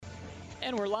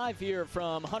And we're live here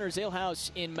from Hunter's Ale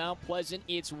House in Mount Pleasant.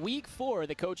 It's week 4 of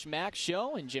the Coach Mac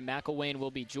Show, and Jim McElwain will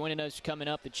be joining us coming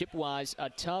up. The Chippewas, a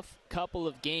tough couple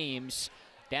of games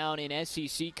down in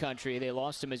SEC country. They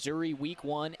lost to Missouri week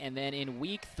 1, and then in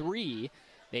week 3,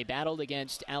 they battled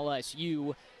against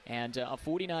LSU and a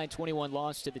 49-21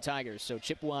 loss to the Tigers. So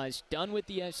Chippewas done with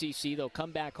the SEC. They'll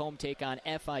come back home, take on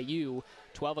FIU,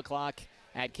 12 o'clock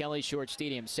at Kelly Short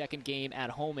Stadium. Second game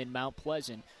at home in Mount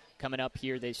Pleasant coming up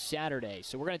here this Saturday.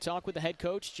 So we're going to talk with the head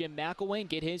coach, Jim McElwain,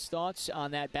 get his thoughts on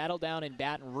that battle down in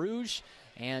Baton Rouge,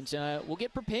 and we'll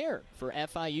get prepared for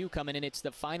FIU coming in. It's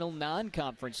the final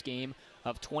non-conference game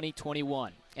of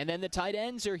 2021. And then the tight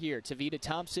ends are here. Tavita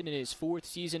Thompson in his 4th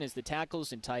season as the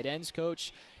tackles and tight ends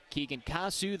coach. Keegan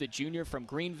Kasu, the junior from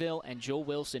Greenville, and Joel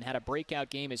Wilson had a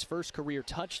breakout game, his first career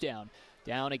touchdown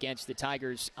down against the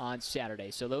Tigers on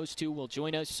Saturday. So those two will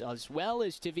join us as well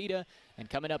as Tavita. And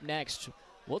coming up next,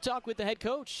 we'll talk with the head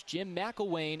coach, Jim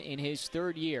McElwain, in his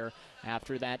 3rd year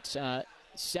after that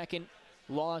second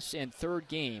loss and 3rd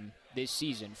game this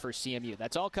season for CMU.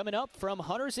 That's all coming up from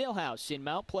Hunter's Ale House in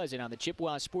Mount Pleasant on the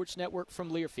Chippewa Sports Network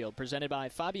from Learfield, presented by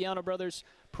Fabiano Brothers,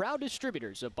 proud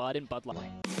distributors of Bud and Bud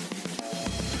Light.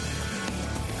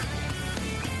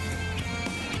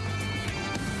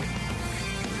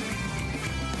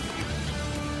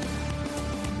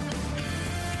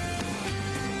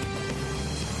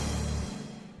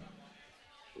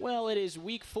 Well, it is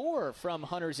week 4 from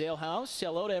Hunter's Ale House.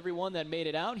 Hello to everyone that made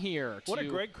it out here. What a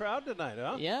great crowd tonight,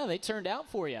 huh? Yeah, they turned out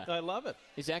for you. I love it.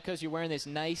 Is that because you're wearing this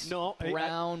nice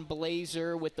brown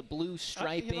blazer with the blue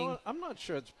striping? You know what? I'm not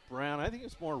sure it's brown. I think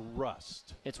it's more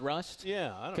rust. It's rust?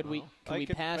 Yeah, I don't know. Could we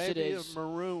pass it as a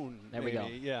maroon? There maybe. we go.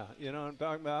 Yeah, you know what I'm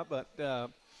talking about.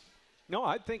 But no,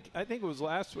 I think it was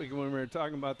last week when we were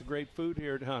talking about the great food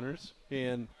here at Hunter's,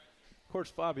 and of course,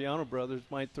 Fabiano Brothers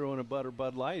might throw in a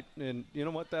Bud Light, and you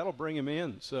know what? That'll bring him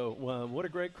in. So what a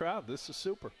great crowd. This is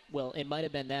super. Well, it might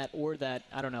have been that or that,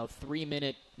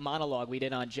 3-minute monologue we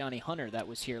did on Johnny Hunter that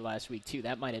was here last week, too.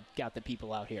 That might have got the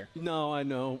people out here. No, I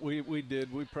know. We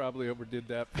did. We probably overdid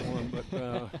that for him.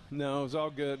 But, no, it was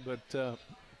all good. But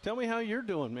tell me how you're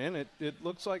doing, man. It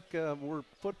looks like we're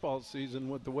football season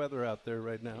with the weather out there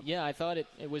right now. Yeah, I thought it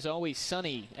was always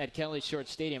sunny at Kelly Short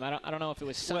Stadium. I don't know if it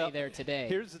was sunny there today.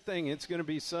 Here's the thing. It's going to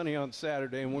be sunny on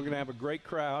Saturday, and we're going to have a great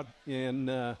crowd. And,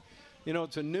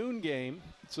 it's a noon game,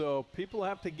 so people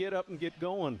have to get up and get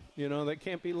going. You know, they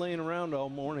can't be laying around all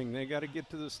morning. They got to get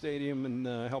to the stadium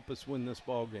and help us win this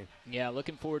ball game. Yeah,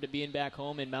 looking forward to being back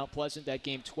home in Mount Pleasant. That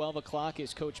game, 12 o'clock,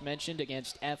 as Coach mentioned,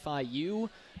 against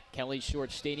FIU. Kelly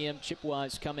Short Stadium.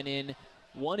 Chippewas coming in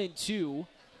 1-2.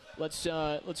 Let's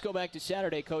go back to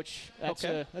Saturday, Coach. That's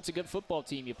a good football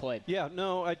team you played. Yeah,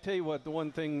 no, I tell you what, the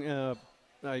one thing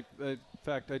I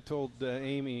told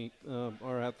Amy,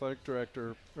 our athletic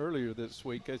director, earlier this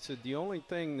week, I said the only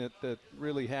thing that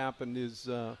really happened is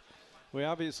we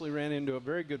obviously ran into a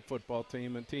very good football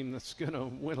team, a team that's going to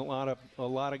win a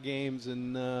lot of games,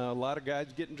 and a lot of guys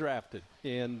getting drafted.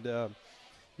 And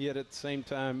yet at the same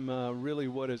time, really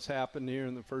what has happened here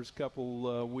in the first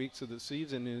couple weeks of the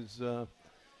season is,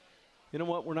 you know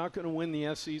what, we're not going to win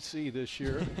the SEC this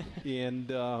year. And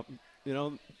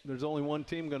there's only one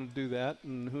team going to do that,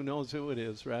 and who knows who it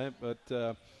is, right?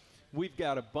 But we've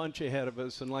got a bunch ahead of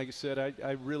us, and like I said,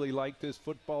 I really like this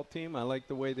football team. I like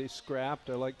the way they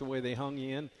scrapped. I like the way they hung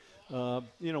in.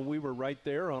 We were right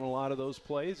there on a lot of those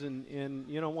plays, and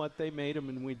you know what? They made them,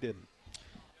 and we didn't.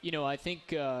 I think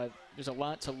there's a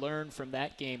lot to learn from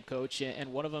that game, Coach,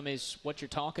 and one of them is what you're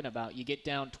talking about. You get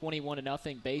down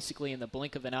 21-0 basically in the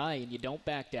blink of an eye, and you don't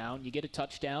back down. You get a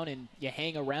touchdown, and you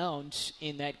hang around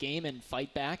in that game and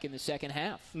fight back in the second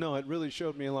half. No, it really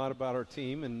showed me a lot about our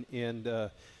team, and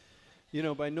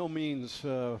by no means,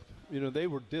 they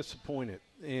were disappointed.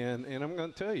 And I'm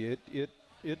going to tell you,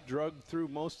 it drugged through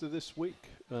most of this week.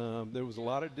 There was a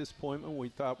lot of disappointment. We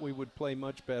thought we would play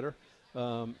much better.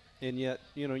 And yet,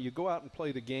 you go out and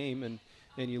play the game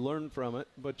and you learn from it,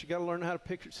 but you got to learn how to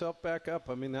pick yourself back up.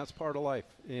 I mean, that's part of life.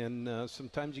 And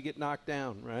sometimes you get knocked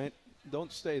down, right?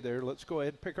 Don't stay there. Let's go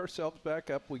ahead and pick ourselves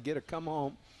back up. We get to come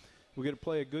home. We're going to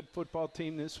play a good football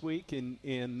team this week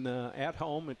in at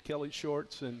home at Kelly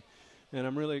Shorts, and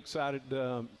I'm really excited,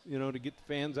 to get the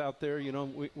fans out there.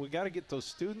 We got to get those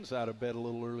students out of bed a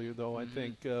little earlier, though, I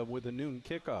think, with a noon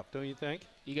kickoff, don't you think?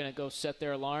 You going to go set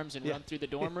their alarms and run through the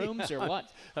dorm rooms or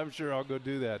what? I'm sure I'll go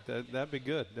do that. That'd be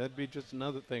good. That'd be just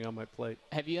another thing on my plate.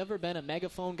 Have you ever been a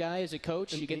megaphone guy as a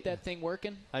coach? You get that thing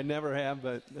working? I never have,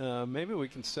 but maybe we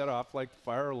can set off like the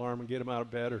fire alarm and get them out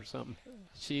of bed or something.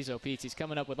 Jeez, oh, Pete, he's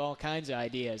coming up with all kinds of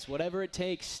ideas. Whatever it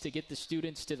takes to get the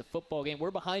students to the football game.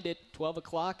 We're behind it, 12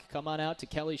 o'clock. Come on out to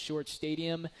Kelly Short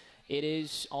Stadium it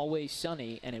is always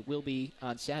sunny, and it will be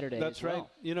on Saturday That's as well. right.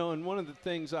 You know, and one of the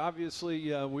things,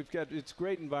 obviously, it's a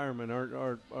great environment.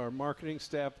 Our marketing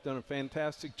staff done a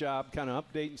fantastic job kind of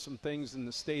updating some things in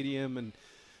the stadium, and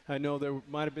I know there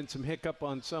might have been some hiccup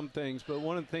on some things, but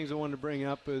one of the things I wanted to bring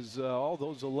up is all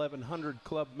those 1,100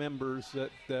 club members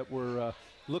that were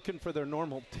looking for their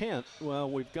normal tent.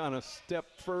 Well, we've gone a step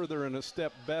further and a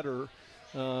step better.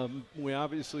 We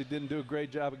obviously didn't do a great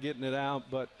job of getting it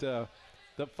out, but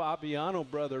the Fabiano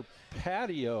brother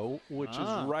patio, which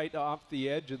is right off the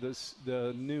edge of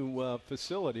the new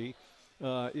facility,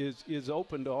 is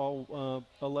open to all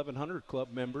 1,100 club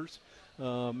members.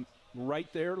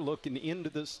 Right there, looking into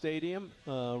the stadium,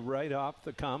 right off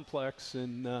the complex,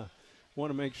 and want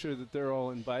to make sure that they're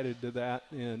all invited to that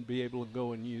and be able to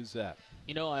go and use that.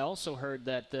 You know, I also heard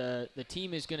that the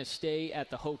team is going to stay at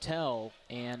the hotel,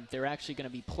 and they're actually going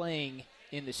to be playing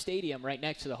in the stadium right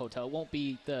next to the hotel. It won't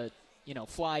be the,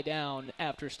 fly down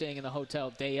after staying in the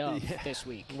hotel day of this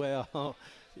week. Well,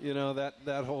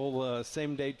 that whole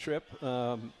same-day trip,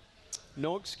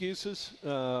 no excuses.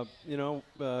 You've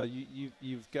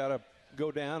got to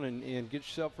go down and get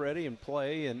yourself ready and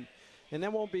play, and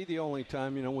that won't be the only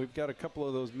time. We've got a couple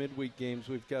of those midweek games.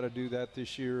 We've got to do that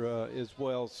this year as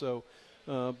well. So,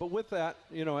 but with that,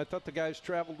 I thought the guys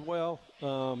traveled well,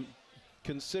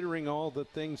 considering all the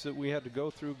things that we had to go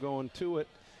through going to it,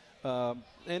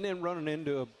 and then running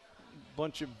into a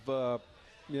bunch of,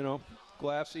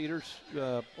 glass eaters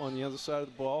on the other side of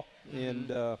the ball, and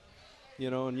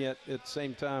yet at the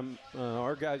same time,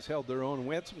 our guys held their own. And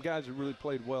we had some guys who really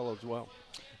played well as well.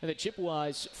 And the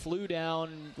Chippewas flew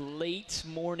down late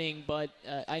morning, but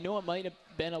I know it might have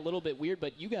been a little bit weird,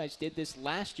 but you guys did this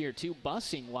last year too,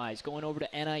 busing-wise, going over to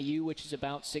NIU, which is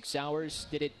about 6 hours.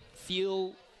 Did it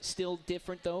feel still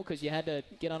different, though, because you had to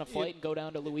get on a flight and go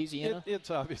down to Louisiana? It's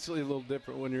obviously a little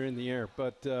different when you're in the air,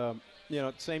 but, at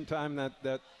the same time,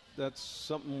 that's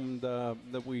something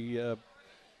that we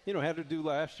had to do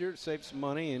last year to save some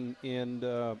money and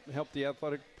help the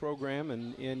athletic program.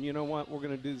 And you know what? We're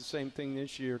going to do the same thing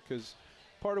this year, because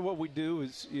part of what we do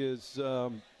is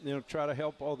try to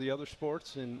help all the other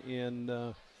sports. And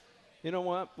you know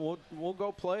what? We'll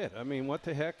go play it. I mean, what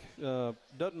the heck?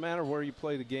 Doesn't matter where you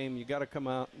play the game. You got to come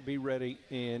out and be ready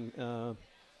and,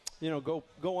 go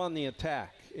on the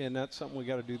attack. And that's something we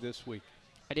got to do this week.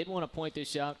 I did want to point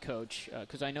this out, Coach,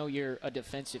 because I know you're a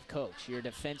defensive coach. You're a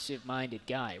defensive-minded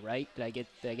guy, right? Did I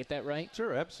get that right?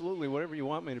 Sure, absolutely. Whatever you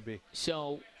want me to be.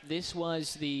 So this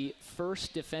was the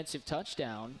first defensive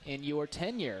touchdown in your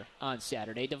tenure on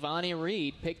Saturday. Devonnie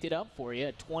Reed picked it up for you,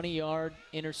 a 20-yard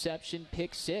interception,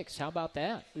 pick six. How about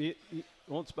that?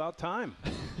 Well, it's about time.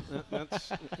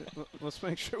 Let's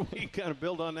make sure we kind of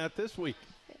build on that this week.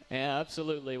 Yeah,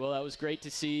 absolutely. Well, that was great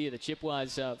to see the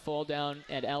Chippewas fall down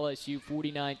at LSU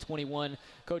 49-21.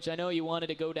 Coach, I know you wanted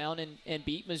to go down and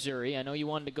beat Missouri. I know you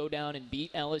wanted to go down and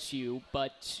beat LSU,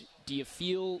 but do you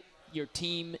feel your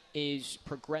team is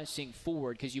progressing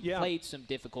forward because you played some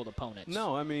difficult opponents?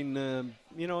 No, I mean, and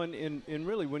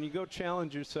really when you go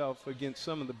challenge yourself against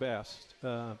some of the best,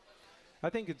 I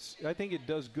think it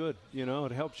does good.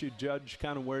 It helps you judge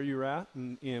kind of where you're at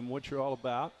and what you're all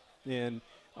about. And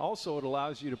also, it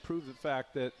allows you to prove the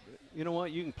fact that, you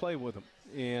can play with them.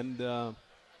 And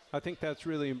I think that's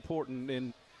really important.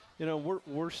 And,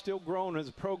 we're still growing as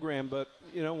a program, but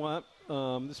you know what?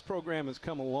 This program has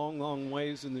come a long, long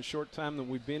ways in the short time that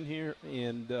we've been here,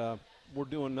 and we're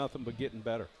doing nothing but getting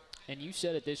better. And you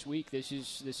said it this week. This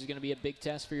is going to be a big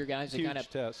test for your guys to kind of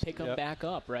pick them back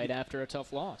up right after a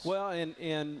tough loss. Well,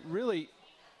 and really,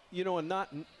 and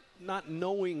not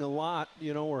knowing a lot,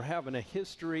 or having a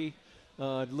history –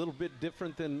 a little bit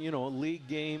different than, a league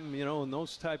game, and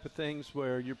those type of things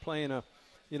where you're playing a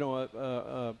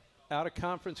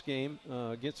out-of-conference game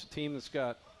against a team that's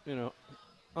got,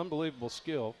 unbelievable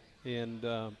skill. And,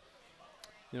 I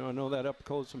know that up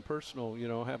close and personal,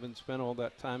 having spent all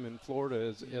that time in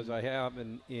Florida as I have.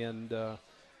 And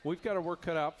we've got our work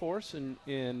cut out for us. And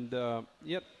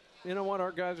yet, you know what?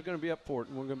 Our guys are going to be up for it,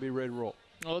 and we're going to be ready to roll.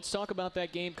 Well, let's talk about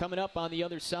that game coming up on the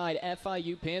other side.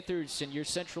 FIU Panthers and your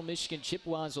Central Michigan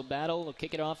Chippewas will battle. They'll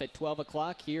kick it off at 12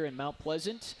 o'clock here in Mount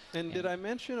Pleasant. And did I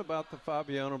mention about the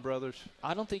Fabiano brothers?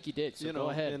 I don't think you did, so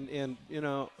go ahead. And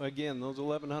again, those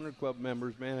 1,100 club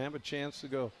members, man, have a chance to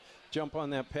go jump on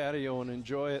that patio and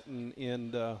enjoy it.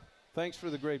 And thanks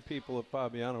for the great people at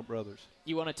Fabiano brothers.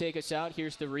 You want to take us out?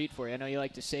 Here's the read for you. I know you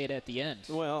like to say it at the end.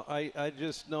 Well, I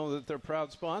just know that they're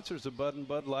proud sponsors of Bud and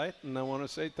Bud Light, and I want to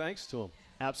say thanks to them.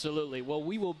 Absolutely. Well,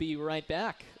 we will be right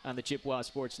back on the Chippewa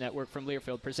Sports Network from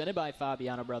Learfield, presented by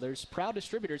Fabiano Brothers, proud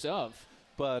distributors of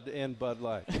Bud and Bud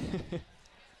Light.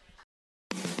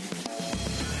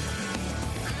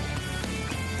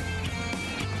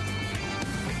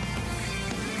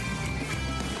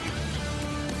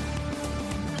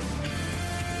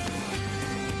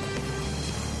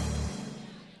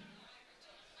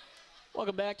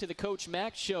 Welcome back to the Coach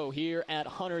Mack Show here at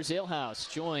Hunter's Ale House,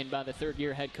 joined by the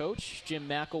third-year head coach, Jim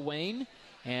McElwain.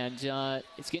 And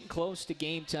it's getting close to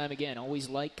game time again. Always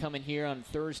like coming here on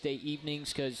Thursday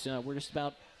evenings because we're just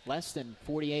about less than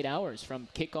 48 hours from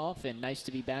kickoff, and nice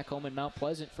to be back home in Mount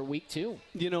Pleasant for week 2.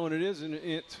 You know, and it is, and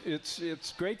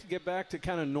it's great to get back to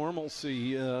kind of normalcy.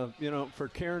 You know, for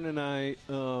Karen and I,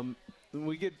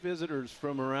 we get visitors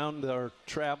from around our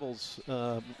travels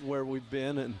where we've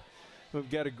been, and we've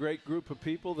got a great group of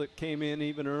people that came in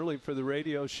even early for the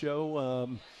radio show.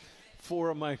 4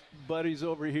 of my buddies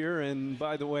over here, and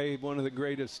by the way, one of the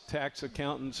greatest tax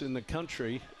accountants in the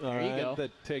country,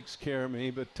 that takes care of me,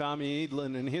 but Tommy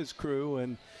Edlin and his crew.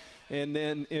 And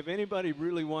then if anybody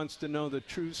really wants to know the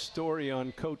true story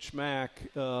on Coach Mack,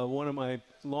 one of my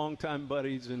longtime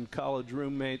buddies and college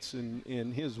roommates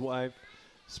and his wife,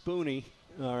 Spoonie,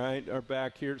 all right, are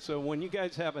back here. So when you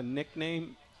guys have a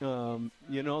nickname,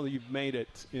 you know you've made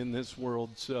it in this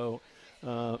world. So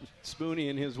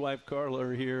Spoonie and his wife Carla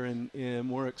are here,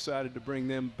 and we're excited to bring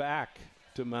them back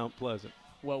to Mount Pleasant.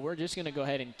 Well, we're just going to go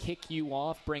ahead and kick you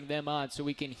off, bring them on so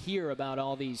we can hear about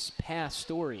all these past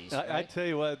stories. Right? I tell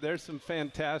you what, there's some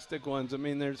fantastic ones. I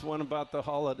mean, there's one about the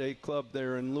Holiday Club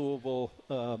there in Louisville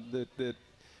that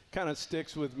kind of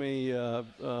sticks with me,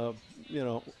 you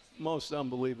know, most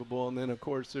unbelievable. And then, of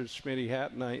course, there's Schmitty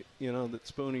Hat Night, you know, that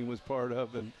Spoonie was part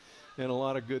of, and a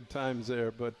lot of good times there.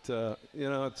 But you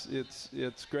know,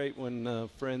 it's great when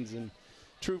friends and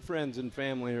true friends and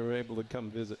family are able to come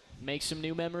visit. Make some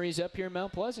new memories up here in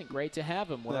Mount Pleasant. Great to have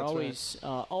them. We're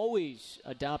always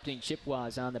adopting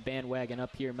Chippewas on the bandwagon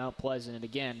up here in Mount Pleasant. And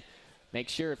again, make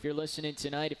sure if you're listening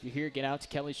tonight, if you're here, get out to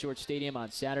Kelly Short Stadium on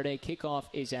Saturday. Kickoff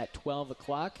is at 12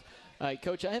 o'clock.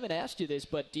 Coach, I haven't asked you this,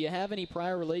 but do you have any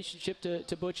prior relationship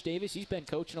to Butch Davis? He's been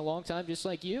coaching a long time, just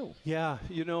like you. Yeah,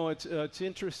 you know, it's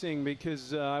interesting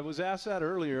because I was asked that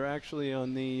earlier, actually,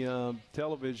 on the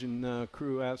television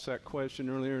crew asked that question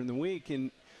earlier in the week,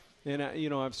 and you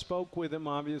know, I've spoke with him,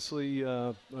 obviously,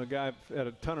 a guy I've had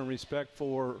a ton of respect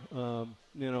for,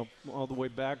 you know, all the way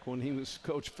back when he was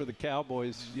coach for the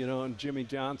Cowboys, you know, and Jimmy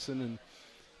Johnson and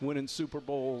winning Super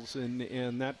Bowls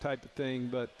and that type of thing,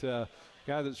 but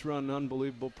guy that's run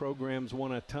unbelievable programs,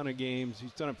 won a ton of games.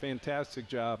 He's done a fantastic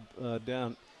job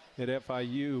down at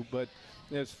FIU. But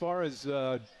as far as,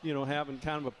 you know, having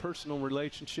kind of a personal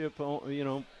relationship, you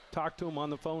know, talked to him on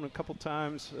the phone a couple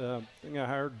times. I think I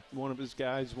hired one of his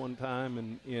guys one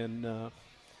time.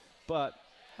 But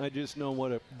I just know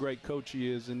what a great coach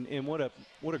he is and what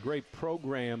a great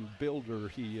program builder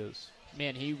he is.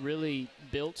 Man, he really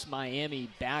built Miami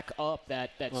back up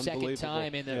that second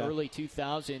time in the early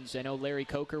 2000s. I know Larry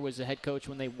Coker was the head coach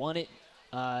when they won it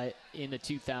in the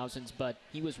 2000s, but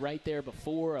he was right there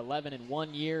before, 11 in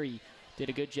 1 year. He did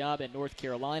a good job at North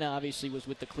Carolina. Obviously was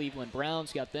with the Cleveland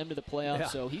Browns, got them to the playoffs. Yeah.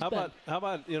 So how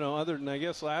about, you know, other than I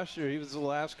guess last year, he was the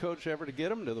last coach ever to get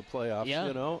them to the playoffs,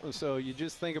 you know. So you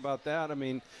just think about that. I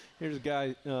mean, here's a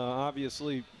guy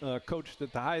obviously coached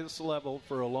at the highest level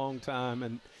for a long time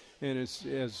and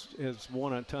has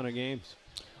won a ton of games.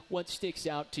 What sticks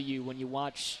out to you when you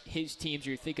watch his teams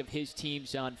or you think of his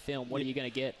teams on film? What are you going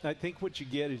to get? I think what you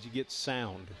get is you get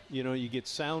sound. You know, you get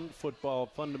sound football,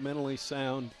 fundamentally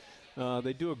sound.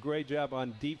 They do a great job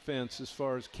on defense as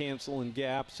far as canceling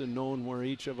gaps and knowing where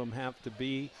each of them have to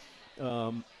be.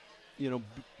 You know,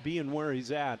 being where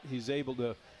he's at, he's able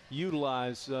to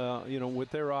utilize, you know, with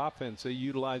their offense, they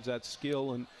utilize that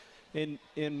skill.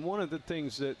 And one of the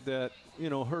things that you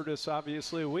know hurt us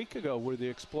obviously a week ago were the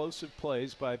explosive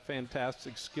plays by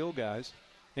fantastic skill guys,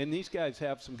 and these guys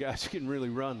have some guys who can really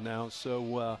run now.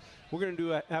 So we're going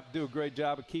to have to do a great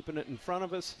job of keeping it in front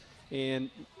of us and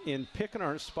in picking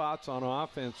our spots on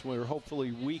offense where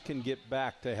hopefully we can get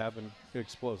back to having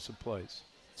explosive plays.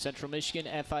 Central Michigan,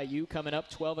 FIU coming up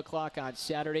 12 o'clock on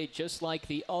Saturday. Just like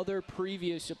the other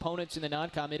previous opponents in the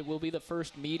non-com, it will be the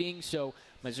first meeting. So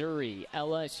Missouri,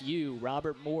 LSU,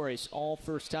 Robert Morris, all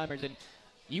first-timers. And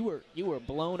you were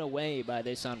blown away by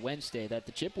this on Wednesday, that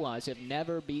the Chippewas have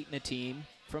never beaten a team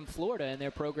from Florida in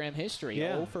their program history.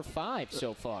 0 for 5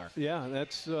 so far. Yeah,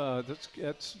 that's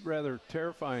rather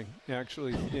terrifying,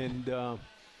 actually. And,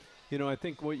 you know, I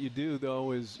think what you do,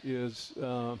 though, is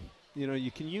you know,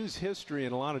 you can use history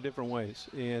in a lot of different ways.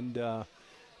 And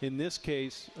in this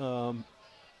case,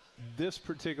 this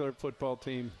particular football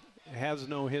team has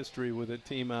no history with a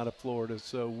team out of Florida,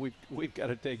 so we've got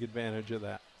to take advantage of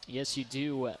that. Yes, you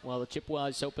do. Well, the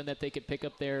Chippewas hoping that they could pick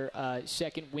up their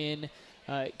second win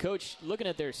Coach, looking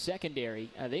at their secondary,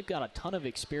 they've got a ton of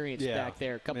experience back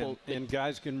there. And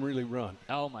guys can really run.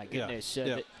 Oh, my goodness.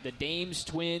 The Dames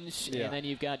twins, and then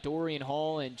you've got Dorian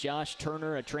Hall and Josh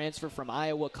Turner, a transfer from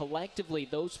Iowa. Collectively,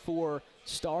 those four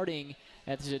starting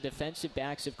as the defensive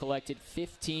backs have collected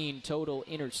 15 total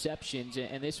interceptions,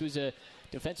 and this was a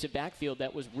defensive backfield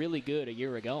that was really good a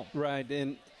year ago. Right,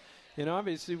 and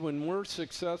obviously when we're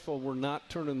successful, we're not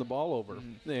turning the ball over.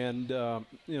 And,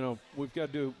 we've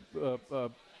got to do a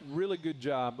really good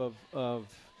job of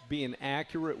being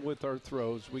accurate with our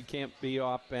throws. We can't be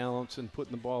off balance and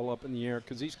putting the ball up in the air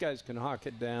because these guys can hawk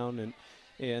it down. And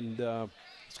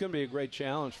it's going to be a great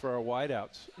challenge for our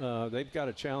wideouts. They've got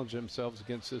to challenge themselves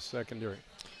against this secondary.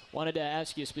 Wanted to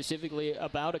ask you specifically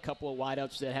about a couple of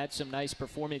wideouts that had some nice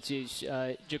performances.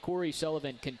 Ja'Cory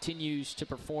Sullivan continues to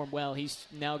perform well. He's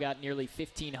now got nearly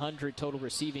 1,500 total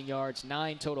receiving yards,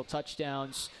 9 total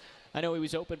touchdowns. I know he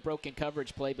was open broken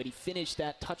coverage play, but he finished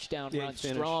that touchdown run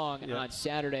strong on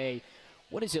Saturday.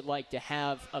 What is it like to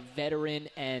have a veteran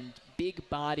and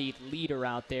big-bodied leader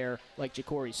out there like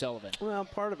Ja'Cory Sullivan? Well,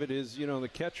 part of it is, the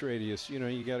catch radius.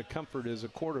 You got to comfort as a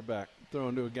quarterback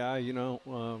throwing to a guy,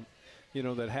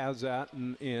 that has that,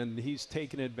 and he's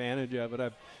taken advantage of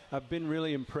it. I've been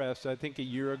really impressed. I think a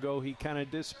year ago he kind of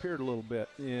disappeared a little bit,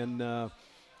 and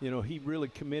he really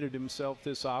committed himself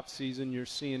this offseason. You're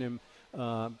seeing him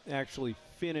actually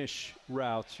finish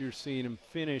routes. You're seeing him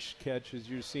finish catches.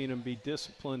 You're seeing him be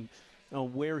disciplined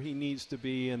on where he needs to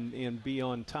be and be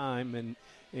on time,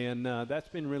 and that's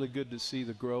been really good to see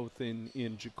the growth in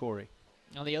Ja'Cory.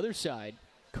 On the other side,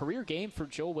 career game for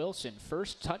Joe Wilson.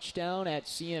 First touchdown at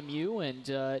CMU,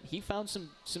 and he found some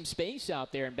space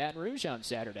out there in Baton Rouge on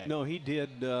Saturday. No, he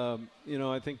did.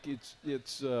 I think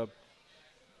it's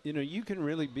you can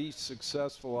really be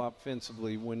successful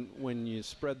offensively when you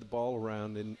spread the ball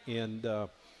around. And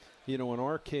in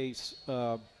our case,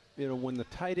 when the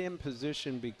tight end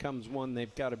position becomes one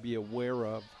they've got to be aware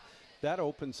of, that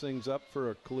opens things up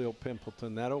for a Khalil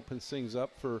Pimpleton. That opens things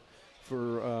up for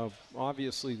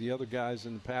obviously the other guys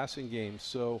in the passing game.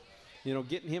 So,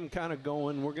 getting him kind of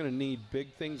going, we're going to need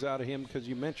big things out of him because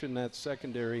you mentioned that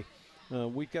secondary.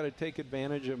 We've got to take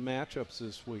advantage of matchups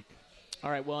this week. All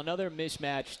right, well, another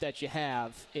mismatch that you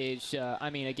have is,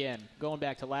 again, going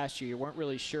back to last year, you weren't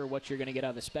really sure what you're going to get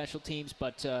out of the special teams,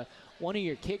 but one of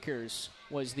your kickers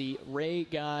was the Ray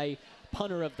Guy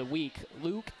punter of the week,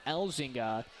 Luke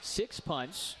Elzinga, 6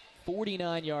 punts,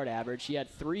 49-yard average. He had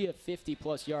 3 of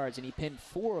 50-plus yards, and he pinned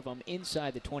 4 of them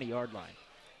inside the 20-yard line.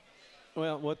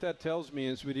 Well, what that tells me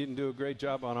is we didn't do a great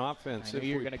job on offense if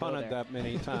we punted that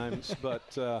many times.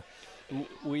 But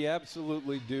we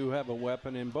absolutely do have a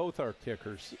weapon in both our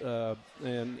kickers.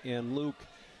 And Luke,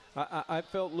 I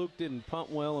felt Luke didn't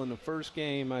punt well in the first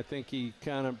game. I think he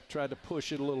kind of tried to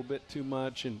push it a little bit too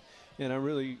much. And I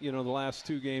really, the last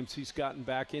 2 games he's gotten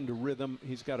back into rhythm.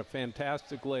 He's got a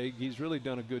fantastic leg. He's really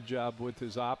done a good job with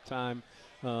his op time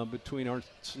between our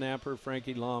snapper,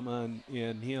 Frankie Lama,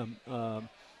 and him.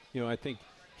 I think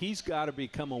he's got to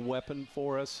become a weapon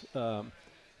for us.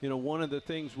 One of the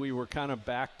things we were kind of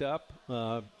backed up,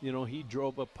 he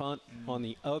drove a punt on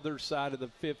the other side of the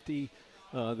 50.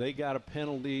 They got a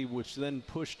penalty, which then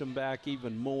pushed them back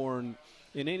even more. And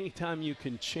any time you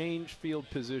can change field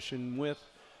position with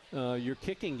your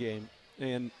kicking game.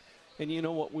 And you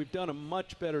know what? We've done a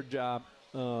much better job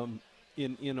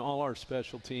in all our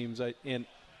special teams.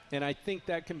 And I think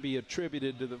that can be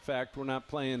attributed to the fact we're not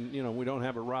playing, we don't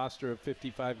have a roster of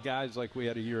 55 guys like we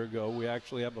had a year ago. We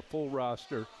actually have a full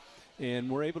roster, and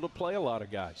we're able to play a lot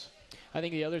of guys. I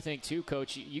think the other thing, too,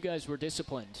 Coach, you guys were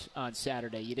disciplined on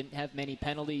Saturday. You didn't have many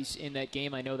penalties in that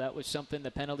game. I know that was something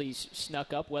the penalties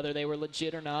snuck up, whether they were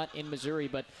legit or not in Missouri,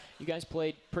 but you guys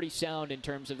played pretty sound in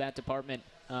terms of that department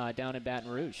down in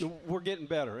Baton Rouge. We're getting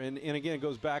better, and again, it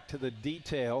goes back to the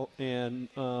detail, and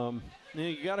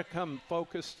you got to come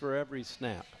focused for every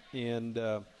snap. And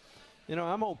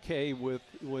I'm okay with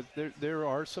there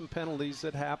are some penalties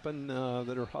that happen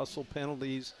that are hustle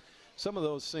penalties. Some of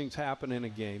those things happen in a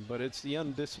game, but it's the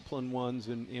undisciplined ones,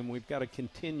 and we've got to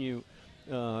continue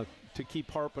to keep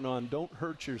harping on don't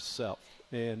hurt yourself.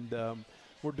 And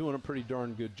we're doing a pretty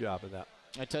darn good job of that.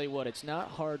 I tell you what, it's not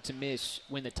hard to miss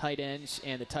when the tight ends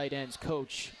and the tight ends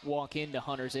coach walk into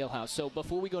Hunter's Ale House. So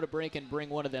before we go to break and bring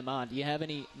one of them on, do you have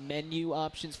any menu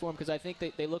options for them? Because I think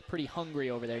they look pretty hungry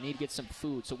over there. They need to get some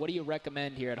food. So what do you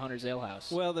recommend here at Hunter's Ale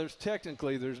House? Well, there's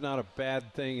not a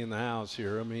bad thing in the house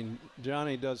here. I mean,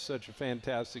 Johnny does such a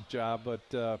fantastic job. But,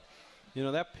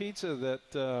 that pizza that,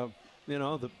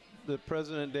 the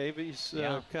President Davies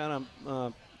kind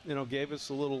of gave us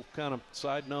a little kind of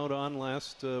side note on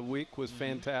last week was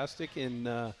fantastic. And,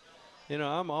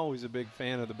 I'm always a big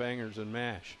fan of the bangers and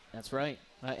mash. That's right.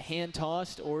 Hand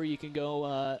tossed, or you can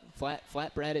go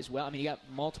flatbread as well. I mean, you got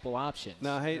multiple options.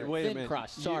 Now, hey, wait a minute.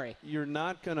 Crust. Sorry, you're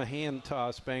not going to hand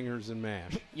toss bangers and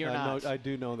mash. You're not. I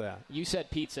do know that. You said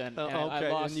pizza, and okay,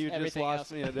 I lost and you just lost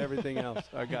else. me at everything else.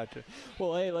 I got you.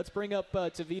 Well, hey, let's bring up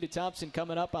Tavita Thompson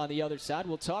coming up on the other side.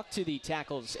 We'll talk to the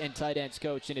tackles and tight ends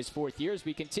coach in his 4th year as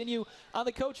we continue on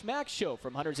the Coach Max Show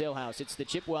from Hunter's Ale House. It's the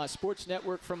Chippewa Sports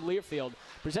Network from Learfield,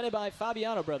 presented by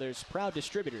Fabiano Brothers, proud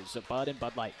distributors of Bud and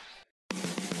Bud Light.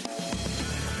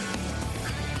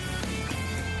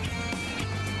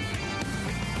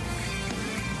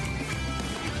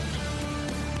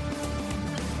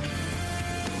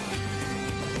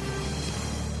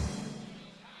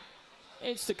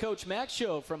 It's the Coach Max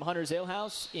Show from Hunter's Ale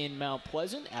House in Mount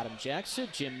Pleasant. Adam Jackson,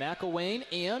 Jim McElwain,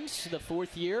 and the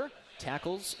 4th year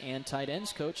tackles and tight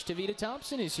ends coach Tavita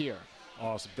Thompson is here.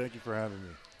 Awesome. Thank you for having me.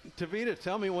 Tavita,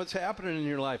 tell me what's happening in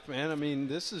your life, man. I mean,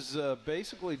 this is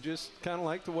basically just kind of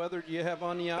like the weather you have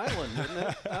on the island, isn't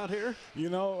it, out here?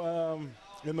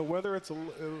 In the weather, it's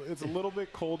a little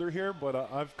bit colder here, but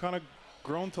I've kind of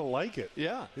grown to like it.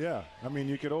 Yeah. Yeah. I mean,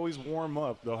 you could always warm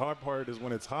up. The hard part is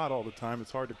when it's hot all the time,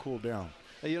 it's hard to cool down.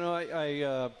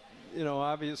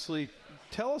 Obviously,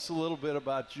 tell us a little bit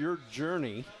about your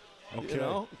journey,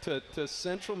 okay, to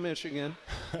Central Michigan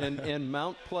and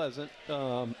Mount Pleasant.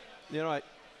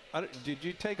 Did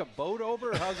you take a boat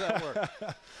over, or how's that work?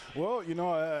 Well,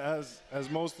 as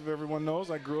most of everyone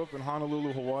knows, I grew up in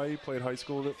Honolulu, Hawaii, played high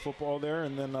school football there,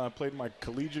 and then played my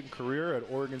collegiate career at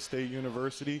Oregon State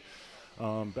University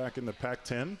back in the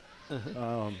Pac-10,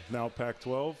 now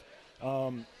Pac-12.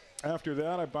 After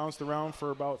that, I bounced around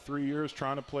for about 3 years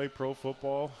trying to play pro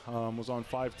football. Was on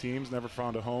 5 teams, never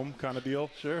found a home kind of deal.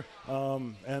 Sure.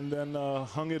 And then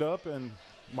hung it up, and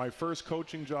my first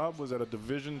coaching job was at a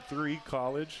Division III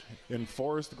college in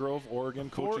Forest Grove, Oregon.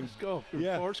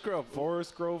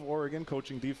 Forest Grove, Oregon,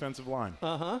 coaching defensive line.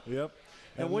 Uh-huh. Yep.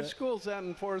 And which school is that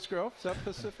in Forest Grove? Is that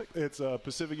Pacific? It's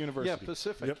Pacific University. Yeah,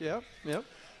 Pacific. Yep.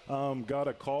 Got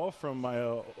a call from my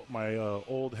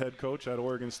old head coach at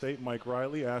Oregon State, Mike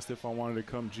Riley, asked if I wanted to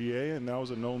come GA, and that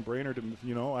was a known-brainer to,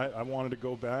 I wanted to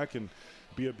go back and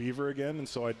be a Beaver again, and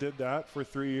so I did that for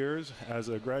 3 years as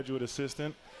a graduate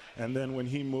assistant, and then when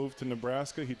he moved to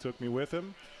Nebraska, he took me with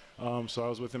him. So I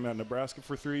was with him at Nebraska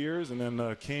for 3 years, and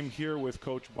then came here with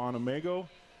Coach Bonamego,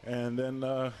 and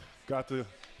then got to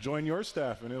join your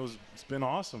staff, and it's been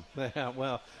awesome. Yeah,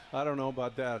 well, I don't know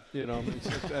about that.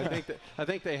 I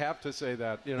think they have to say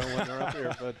that, when they're up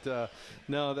here. But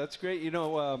no, that's great.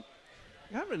 You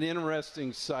have an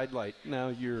interesting sidelight.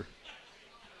 Now,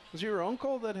 was your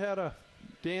uncle that had a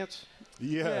dance?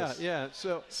 Yes. Yeah.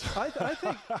 So I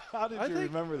think. How did you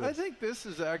remember this? I think this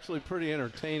is actually pretty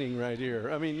entertaining right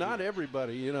here. I mean, not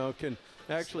everybody, can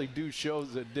actually do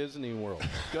shows at Disney World.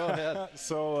 Go ahead.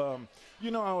 So,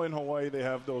 how in Hawaii they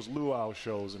have those luau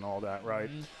shows and all that, right?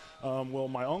 Mm-hmm. Well,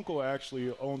 my uncle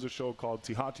actually owns a show called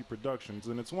Tihati Productions,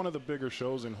 and it's one of the bigger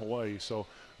shows in Hawaii. So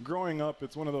growing up,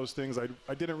 it's one of those things I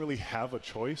didn't really have a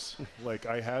choice. Like,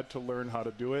 I had to learn how to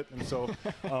do it. And so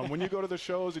when you go to the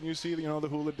shows and you see, the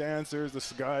hula dancers,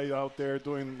 this guy out there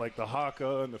doing, like, the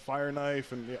haka and the fire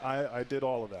knife, and I did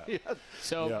all of that. Yeah.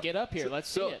 So get up here. Let's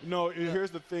see it. No,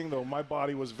 here's the thing, though. My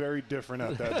body was very different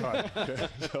at that time. Okay?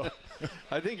 So.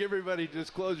 I think everybody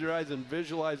just close your eyes and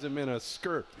visualize him in a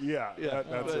skirt. Yeah,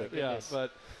 that's it. Yeah,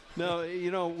 but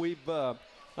no, we've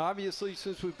obviously,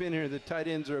 since we've been here, the tight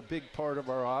ends are a big part of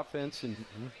our offense. And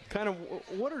kind of,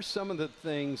 what are some of the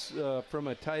things from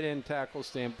a tight end tackle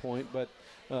standpoint? But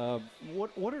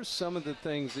what are some of the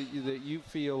things that you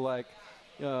feel like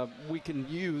we can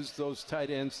use those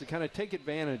tight ends to kind of take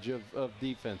advantage of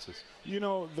defenses?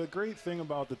 The great thing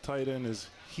about the tight end is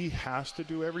he has to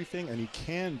do everything, and he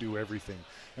can do everything.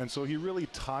 And so he really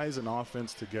ties an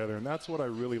offense together, and that's what I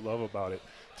really love about it.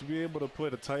 To be able to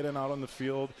put a tight end out on the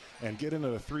field and get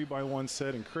into a 3-by-1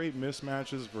 set and create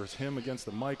mismatches versus him against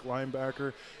the Mike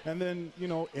linebacker, and then,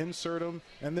 insert him,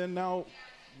 and then now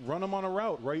run him on a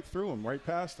route right through him, right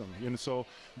past him. And so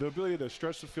the ability to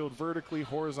stretch the field vertically,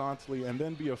 horizontally, and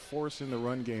then be a force in the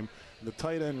run game, the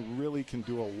tight end really can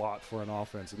do a lot for an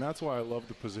offense, and that's why I love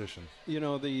the position.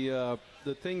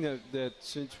 The thing that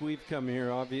since we've come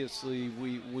here, obviously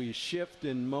we shift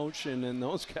in motion, and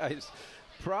those guys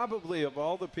probably, of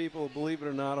all the people, believe it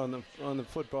or not, on the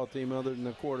football team other than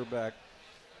the quarterback,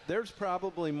 there's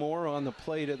probably more on the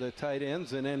plate of the tight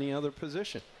ends than any other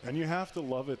position. And you have to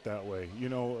love it that way.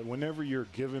 Whenever you're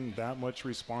given that much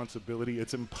responsibility,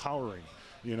 it's empowering.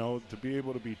 to be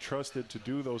able to be trusted to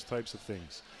do those types of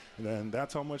things. And then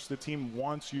that's how much the team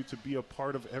wants you to be a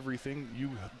part of everything.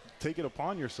 You take it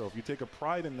upon yourself. You take a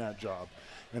pride in that job.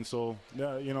 And so,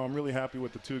 I'm really happy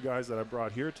with the two guys that I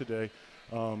brought here today.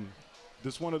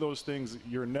 This is one of those things,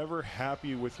 you're never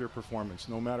happy with your performance,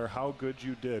 no matter how good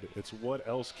you did. It's what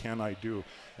else can I do?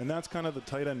 And that's kind of the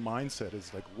tight end mindset,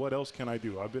 is like, what else can I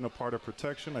do? I've been a part of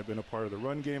protection. I've been a part of the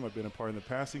run game. I've been a part of the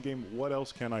passing game. What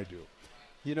else can I do?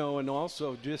 And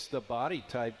also just the body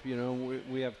type.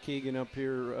 We have Keegan up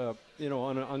here,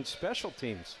 on special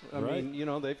teams. I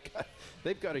mean,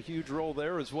 they've got a huge role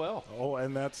there as well. Oh,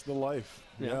 and that's the life.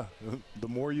 Yeah. The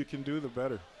more you can do, the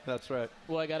better. That's right.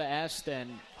 Well, I got to ask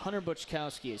then, Hunter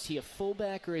Buchkowski, is he a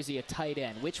fullback or is he a tight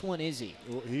end? Which one is he?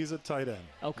 Well, he's a tight end.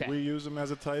 Okay. We use him as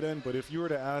a tight end, but if you were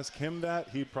to ask him that,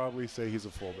 he'd probably say he's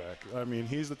a fullback. I mean,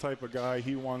 he's the type of guy,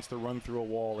 he wants to run through a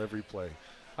wall every play.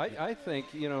 I think,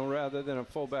 rather than a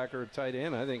fullback or a tight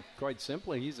end, I think quite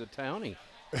simply he's a townie.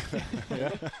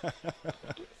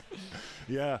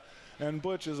 Yeah, and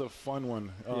Butch is a fun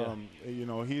one.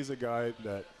 He's a guy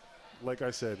that, like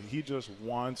I said, he just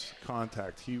wants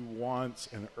contact. He wants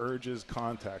and urges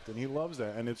contact, and he loves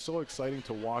that. And it's so exciting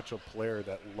to watch a player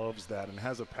that loves that and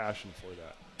has a passion for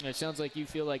that. It sounds like you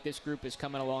feel like this group is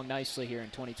coming along nicely here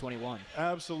in 2021.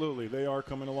 Absolutely. They are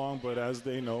coming along, but as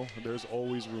they know, there's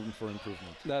always room for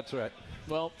improvement. That's right.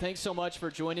 Well, thanks so much for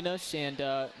joining us,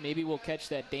 and maybe we'll catch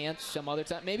that dance some other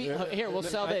time. Maybe here, we'll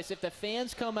sell this. If the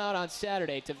fans come out on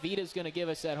Saturday, Tavita's going to give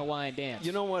us that Hawaiian dance.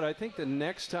 You know what? I think the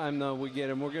next time, though, we get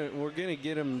him, we're going to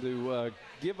get him to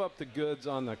give up the goods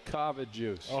on the kava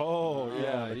juice. Oh,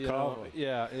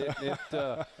 yeah,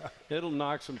 kava. It'll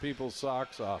knock some people's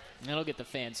socks off. It'll get the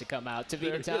fans to come out.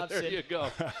 Tavita Townsend, there you go.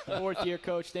 fourth-year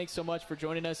coach, thanks so much for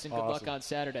joining us, and good luck on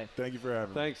Saturday. Thank you for having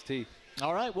me. Thanks, T.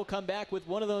 All right, we'll come back with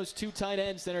one of those two tight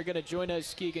ends that are going to join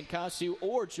us, Keegan Kasu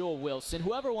or Joel Wilson.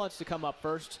 Whoever wants to come up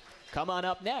first, come on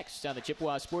up next on the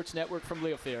Chippewa Sports Network from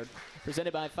Leofield.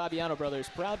 Presented by Fabiano Brothers,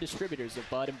 proud distributors of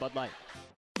Bud and Bud Light.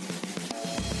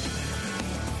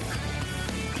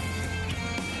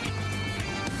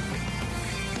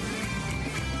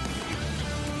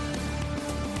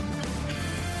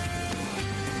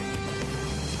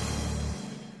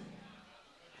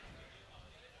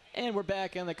 And we're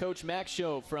back on the Coach Mack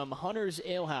Show from Hunter's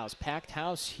Ale House. Packed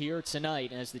house here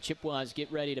tonight as the Chippewas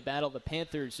get ready to battle the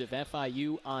Panthers of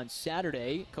FIU on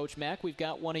Saturday. Coach Mack, we've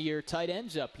got one of your tight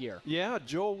ends up here. Yeah,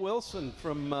 Joel Wilson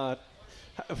from up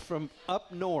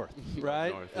north,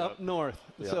 right? Up north.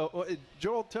 Yep. So,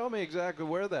 Joel, tell me exactly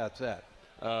where that's at.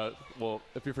 Well,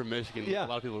 if you're from Michigan, a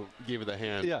lot of people give it the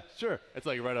hand. Yeah, sure. It's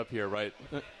like right up here, right?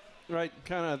 Right,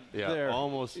 kind of there.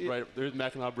 Almost right. There's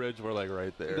Mackinac Bridge. We're like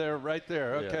right there. They're right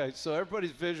there. Okay, so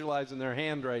everybody's visualizing their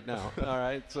hand right now. All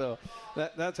right, so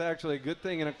that's actually a good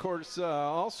thing. And, of course,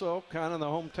 also kind of the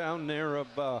hometown there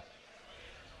of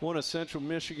one of Central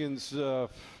Michigan's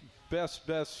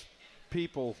best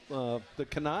people, the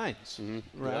Canines,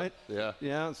 right? Yeah.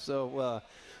 Yeah, so,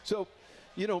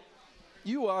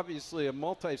 you obviously a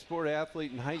multi-sport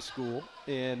athlete in high school,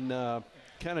 and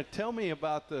kind of tell me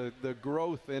about the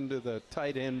growth into the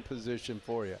tight end position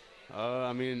for you.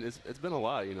 I mean, it's been a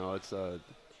lot.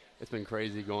 It's been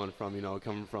crazy going from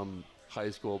coming from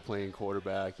high school playing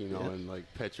quarterback, and like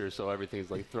pitcher, so everything's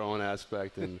like throwing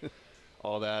aspect and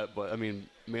all that. But I mean,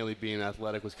 mainly being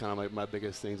athletic was kind of like my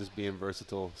biggest thing, just being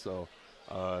versatile. So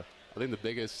I think the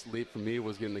biggest leap for me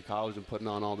was getting to college and putting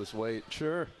on all this weight.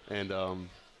 Sure. And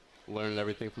learning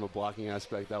everything from a blocking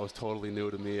aspect. That was totally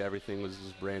new to me. Everything was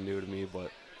just brand new to me.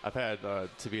 But I've had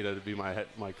Tavita to be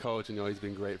my coach, and he's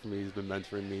been great for me. He's been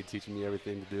mentoring me, teaching me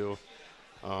everything to do.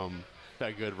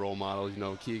 Had good role models,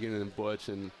 Keegan and Butch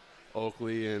and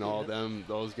Oakley and all them.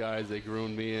 Those guys, they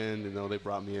groomed me in. They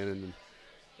brought me in, and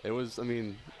it was. I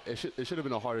mean, it should have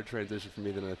been a harder transition for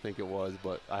me than I think it was.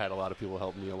 But I had a lot of people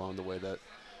help me along the way that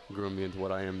groomed me into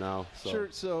what I am now. So. Sure.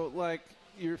 So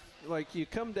you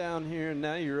come down here and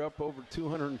now you're up over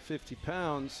 250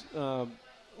 pounds. Do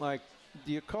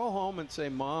you call home and say,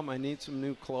 "Mom, I need some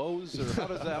new clothes," or how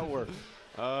does that work?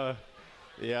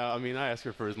 Yeah, I mean, I ask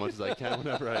her for as much as I can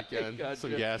whenever I can. Gotcha.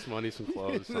 Some gas money, some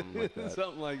clothes, something like that.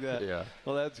 Something like that. Yeah.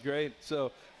 Well, that's great.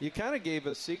 So you kind of gave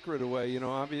a secret away.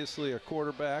 Obviously a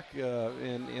quarterback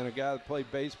and a guy that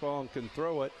played baseball and can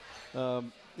throw it.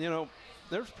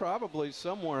 There's probably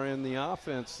somewhere in the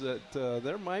offense that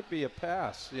there might be a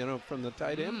pass, from the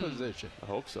tight end position. I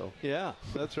hope so. Yeah,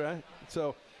 that's right.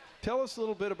 So tell us a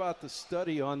little bit about the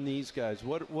study on these guys.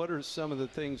 What are some of the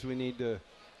things we need to,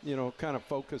 kind of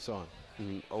focus on?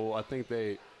 Oh, I think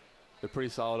they're pretty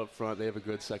solid up front. They have a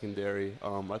good secondary.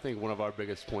 I think one of our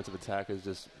biggest points of attack is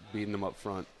just beating them up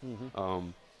front.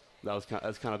 that's kind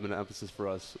of been an emphasis for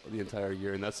us the entire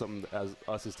year, and that's something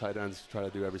as tight ends try to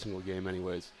do every single game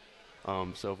anyways.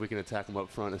 So if we can attack them up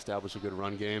front, establish a good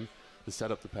run game, to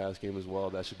set up the pass game as well,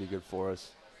 that should be good for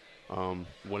us.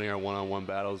 Winning our one-on-one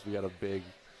battles, we got a big,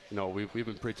 we've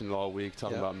been preaching it all week,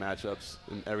 talking about matchups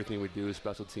and everything we do,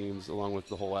 special teams, along with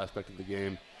the whole aspect of the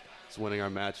game. It's winning our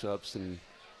matchups and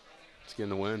it's getting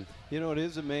the win. It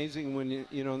is amazing when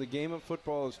the game of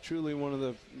football is truly one of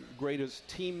the greatest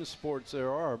team sports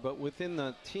there are, but within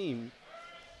that team,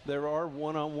 there are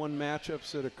one-on-one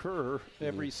matchups that occur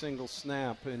every single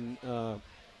snap, and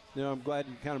I'm glad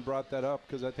you kind of brought that up,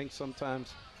 because I think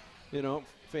sometimes,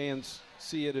 fans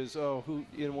see it as, you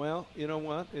know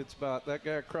what? It's about that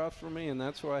guy across from me, and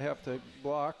that's who I have to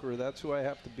block, or that's who I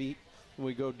have to beat, and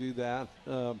we go do that.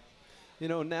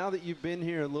 Now that you've been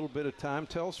here a little bit of time,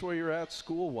 tell us where you're at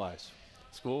school-wise.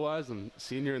 School-wise, I'm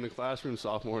senior in the classroom,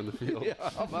 sophomore in the field. Yeah,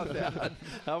 how about that?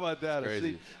 How about that?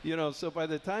 Crazy. See, so by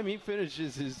the time he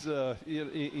finishes his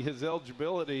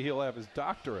eligibility, he'll have his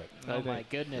doctorate. Oh, my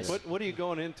goodness. What are you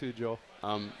going into, Joel?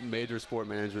 Major sport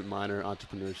management, minor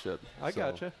entrepreneurship. I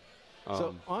gotcha.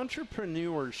 So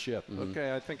entrepreneurship.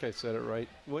 Okay, I think I said it right.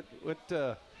 What?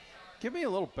 Give me a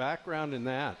little background in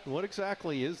that. What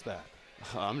exactly is that?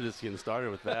 I'm just getting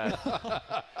started with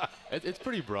that. It's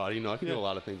pretty broad, I can do a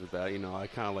lot of things with that. I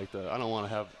kind of like I don't want to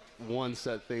have one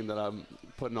set thing that I'm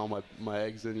putting all my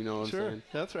eggs in, what I'm saying?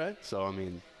 That's right. So,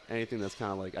 anything that's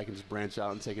kind of like I can just branch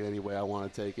out and take it any way I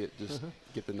want to take it, just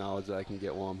get the knowledge that I can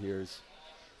get while I'm here is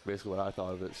basically what I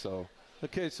thought of it. So.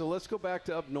 Okay, so let's go back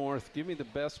to up north. Give me the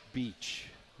best beach.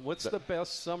 What's the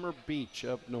best summer beach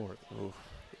up north? Oof.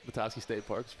 Petoskey State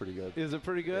Park's pretty good. Is it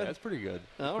pretty good? Yeah, it's pretty good.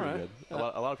 All right. Good.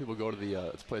 A lot of people go to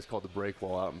it's a place called the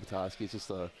Breakwall out in Petoskey. It's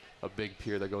just a big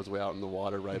pier that goes way out in the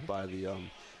water right by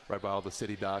all the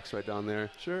city docks right down there.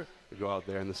 Sure. You go out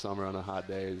there in the summer on a hot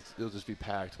day. It'll just be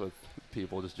packed with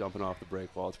people just jumping off the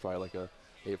Breakwall. It's probably like a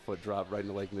 8-foot drop right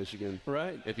into Lake Michigan.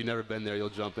 Right. If you've never been there, you'll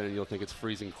jump in and you'll think it's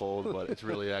freezing cold, but it's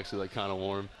really actually kind of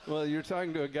warm. Well, you're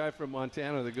talking to a guy from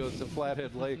Montana that goes to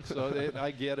Flathead Lake, so I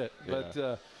get it. Yeah.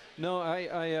 But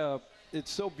no,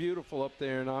 it's so beautiful up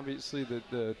there, and obviously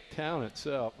the town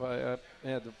itself. I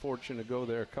had the fortune to go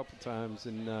there a couple times,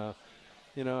 and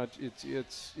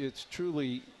it's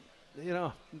truly,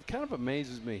 it kind of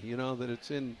amazes me, that it's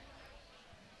in.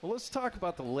 Well, let's talk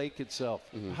about the lake itself.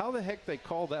 How the heck they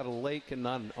call that a lake and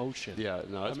not an ocean? Yeah,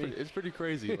 no, it's pretty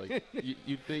crazy. Like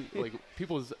you think like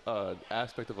people's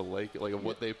aspect of a lake, like of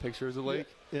what they picture as a lake,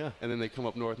 yeah, and then they come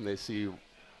up north and they see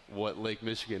what Lake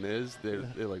Michigan is. They're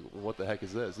like, what the heck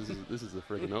is this? This is the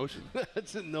friggin' ocean.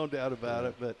 That's no doubt about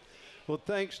it. But well,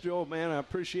 thanks, Joel, man. I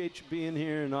appreciate you being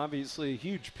here, and obviously a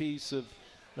huge piece of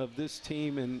this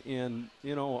team and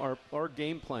our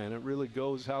game plan. It really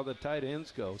goes how the tight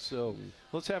ends go. So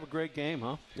let's have a great game,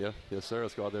 huh? Yeah, yes, sir.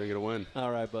 Let's go out there and get a win.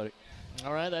 All right, buddy.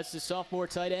 All right, that's the sophomore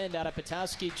tight end out of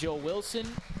Petoskey, Joel Wilson.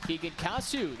 Keegan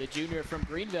Kasu, the junior from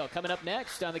Greenville. Coming up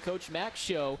next on the Coach Mack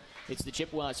Show, it's the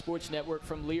Chippewa Sports Network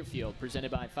from Learfield, presented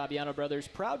by Fabiano Brothers,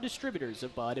 proud distributors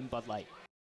of Bud and Bud Light.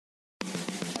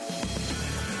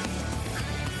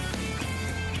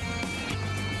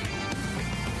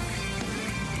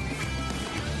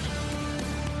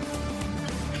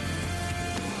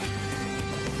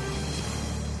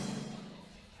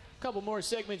 Couple more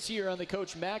segments here on the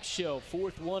Coach Mack Show,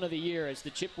 fourth one of the year as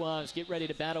the Chippewas get ready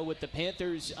to battle with the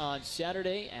Panthers on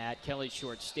Saturday at Kelly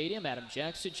Short Stadium. Adam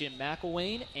Jackson, Jim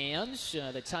McElwain, and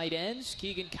the tight ends,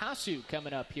 Keegan Kasu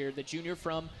coming up here, the junior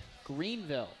from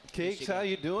Greenville. Keeks, how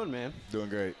you doing, man? Doing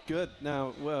great. Good.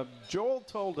 Now, Joel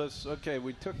told us, okay,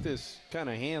 we took this kind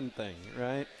of hand thing,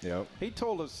 right? Yep. He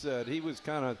told us that he was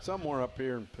kind of somewhere up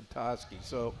here in Petoskey.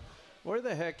 So where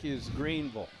the heck is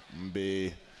Greenville? Be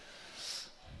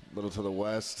a little to the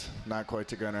west, not quite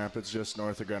to Grand Rapids, just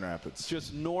north of Grand Rapids.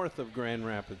 Just north of Grand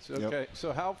Rapids. Okay. Yep.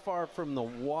 So how far from the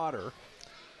water?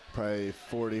 Probably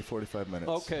 40, 45 minutes.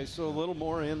 Okay, so a little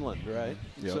more inland, right?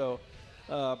 Yep. So,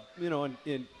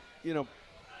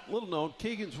 little known,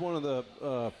 Keegan's one of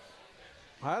the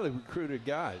highly recruited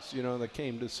guys, that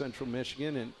came to Central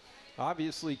Michigan and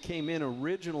obviously came in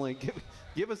originally.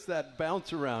 Give us that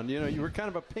bounce around. You were kind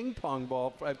of a ping pong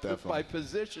ball by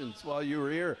positions while you were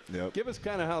here. Yep. Give us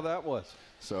kind of how that was.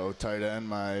 So tight end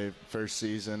my first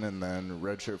season, and then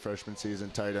redshirt freshman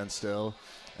season, tight end still.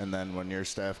 And then when your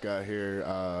staff got here,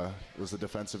 was the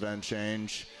defensive end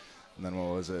change. And then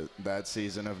what was it? That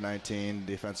season of 19,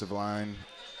 defensive line.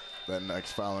 Then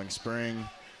next following spring.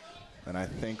 And I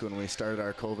think when we started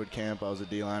our COVID camp, I was a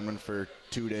D lineman for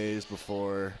 2 days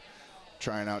before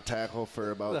trying out tackle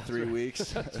for about 3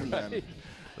 weeks. That's and right. then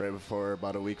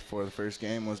about a week before the first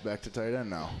game, was back to tight end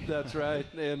now. That's right.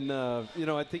 And,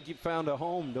 I think you found a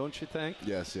home, don't you think?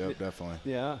 Yes, yep, definitely.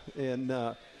 Yeah. And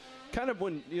kind of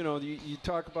when, you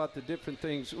talk about the different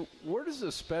things, where does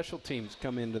the special teams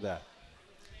come into that?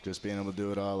 Just being able to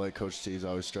do it all, like Coach T is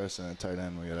always stressing at tight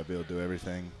end. We got to be able to do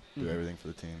everything for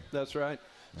the team. That's right.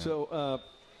 Yeah. So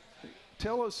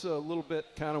tell us a little bit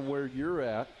kind of where you're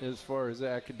at as far as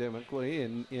academically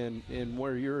and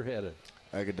where you're headed.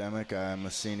 Academic, I'm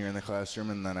a senior in the classroom,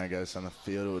 and then I guess on the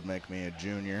field it would make me a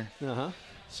junior. Uh-huh.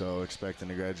 So expecting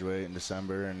to graduate in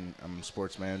December, and I'm a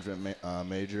sports management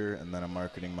major, and then a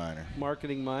marketing minor.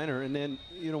 Marketing minor, and then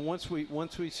once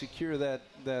we secure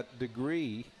that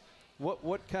degree,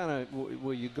 what kind of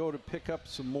will you go to pick up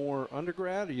some more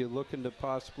undergrad? Are you looking to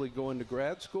possibly go into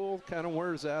grad school? Kind of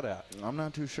where's that at? I'm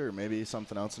not too sure. Maybe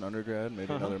something else in undergrad,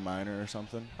 maybe another minor or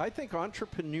something. I think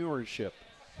entrepreneurship.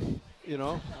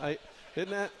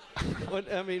 Isn't that?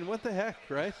 What the heck,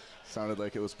 right? Sounded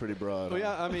like it was pretty broad. Well,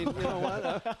 yeah, you know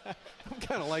what? I'm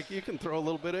kind of like you can throw a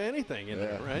little bit of anything in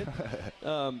there,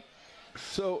 right?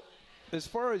 So, as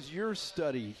far as your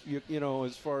study,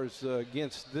 as far as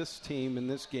against this team in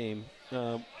this game,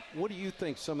 what do you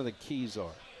think some of the keys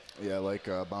are? Yeah, like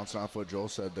bouncing off what Joel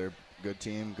said, they're a good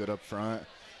team, good up front,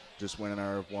 just winning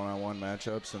our one-on-one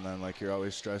matchups, and then like you're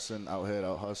always stressing, out-hit,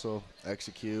 out-hustle,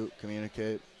 execute,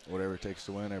 communicate. Whatever it takes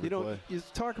to win every play. You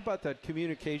talk about that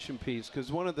communication piece,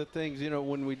 because one of the things,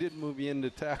 when we did move you into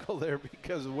tackle there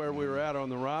because of where we were at on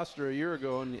the roster a year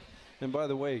ago, and by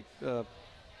the way,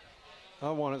 I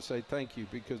want to say thank you,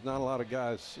 because not a lot of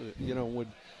guys,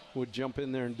 would jump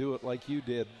in there and do it like you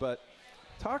did. But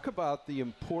talk about the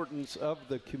importance of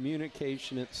the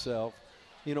communication itself,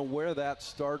 where that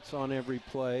starts on every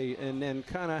play, and then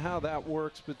kind of how that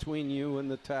works between you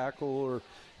and the tackle or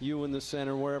you in the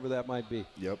center, wherever that might be.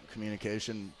 Yep,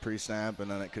 communication pre-snap, and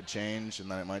then it could change,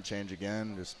 and then it might change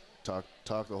again. Just talk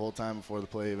the whole time before the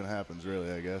play even happens,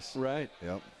 really, I guess. Right.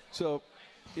 Yep. So,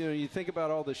 you think about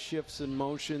all the shifts and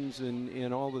motions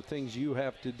and all the things you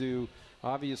have to do.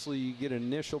 Obviously, you get an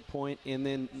initial point, and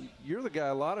then you're the guy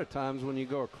a lot of times when you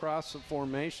go across the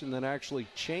formation that actually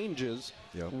changes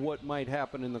what might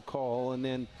happen in the call, and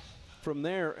then from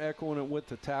there, echoing it with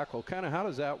the tackle. Kind of how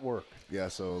does that work? Yeah,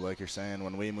 so like you're saying,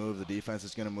 when we move, the defense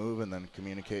is going to move, and then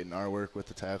communicating our work with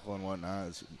the tackle and whatnot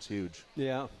is huge.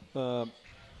 Yeah,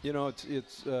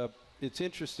 it's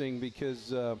interesting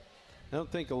because I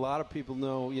don't think a lot of people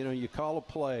know. You call a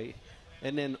play,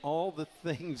 and then all the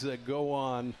things that go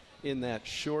on in that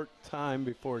short time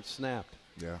before it's snapped.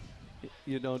 Yeah,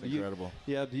 it's incredible.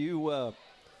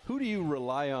 Who do you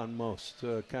rely on most,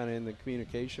 kind of in the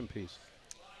communication piece?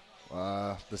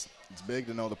 It's big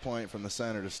to know the point from the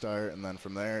center to start, and then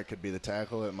from there it could be the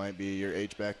tackle. It might be your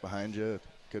H-back behind you. It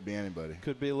could be anybody.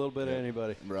 Could be a little bit of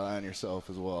anybody. Rely on yourself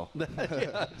as well. Yeah,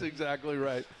 that's exactly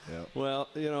right. Yep. Well,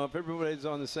 if everybody's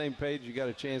on the same page, you got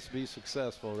a chance to be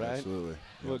successful, right? Absolutely.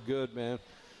 Well, good, man.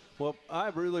 Well, I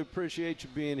really appreciate you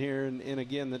being here, and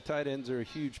again, the tight ends are a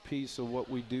huge piece of what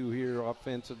we do here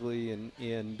offensively,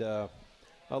 and a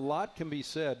lot can be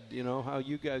said. How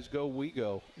you guys go, we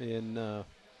go, and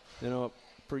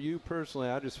for you personally,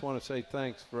 I just want to say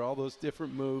thanks for all those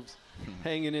different moves,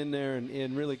 hanging in there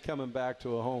and really coming back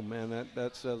to a home, man.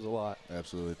 That says a lot.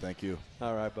 Absolutely. Thank you.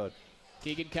 All right, bud.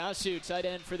 Keegan Kasu, tight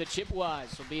end for the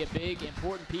Chippewas, will be a big,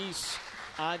 important piece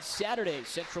on Saturday.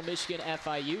 Central Michigan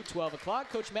FIU, 12 o'clock.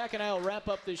 Coach Mack and I will wrap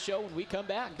up the show when we come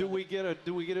back. Do we get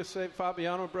to say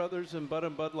Fabiano Brothers and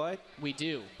Bud Light? We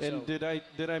do. And did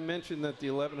I mention that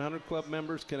the 1100 Club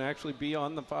members can actually be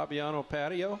on the Fabiano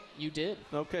patio? You did.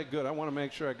 Okay, good. I want to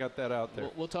make sure I got that out there.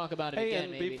 We'll talk about it again.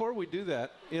 And maybe. Before we do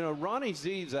that, Ronnie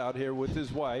Z's out here with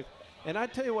his wife, and I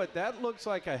tell you what, that looks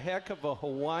like a heck of a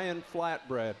Hawaiian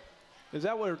flatbread. Is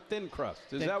that what thin crust?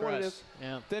 Is that what it is?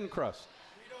 Yeah. Thin crust.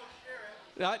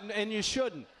 And you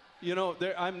shouldn't.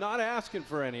 I'm not asking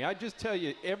for any. I just tell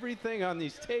you, everything on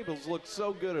these tables looks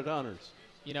so good at Hunter's.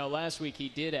 Last week he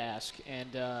did ask,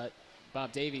 and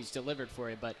Bob Davies delivered for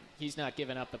you, but he's not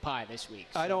giving up the pie this week.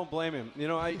 So. I don't blame him.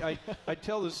 I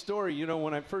tell the story.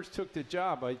 When I first took the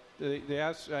job, I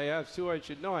asked who I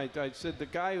should know. I said the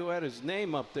guy who had his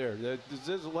name up there. That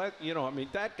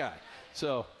guy.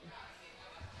 So.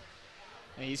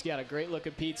 And he's got a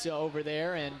great-looking pizza over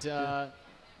there, and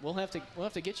we'll have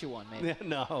to get you one, maybe. Yeah,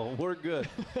 no, we're good.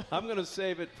 I'm going to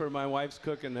save it for my wife's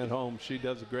cooking at home. She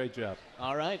does a great job.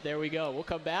 All right, there we go. We'll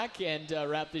come back and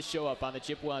wrap this show up on the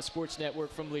Chippewa Sports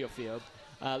Network from Learfield.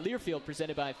 Learfield,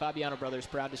 presented by Fabiano Brothers,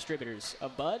 proud distributors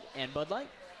of Bud and Bud Light.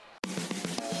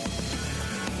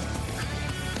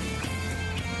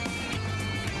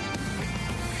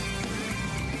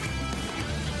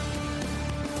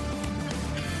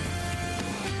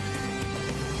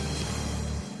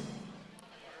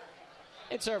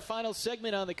 It's our final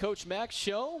segment on the Coach Mack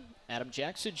Show. Adam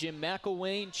Jackson, Jim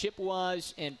McElwain,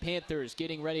 Chippewas, and Panthers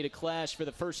getting ready to clash for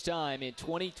the first time in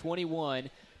 2021.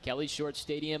 Kelly Short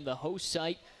Stadium, the host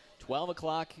site, 12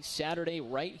 o'clock Saturday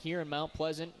right here in Mount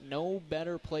Pleasant. No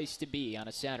better place to be on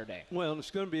a Saturday. Well, it's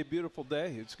going to be a beautiful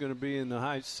day. It's going to be in the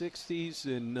high 60s,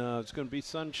 and it's going to be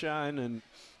sunshine, and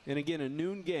again, a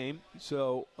noon game.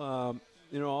 So,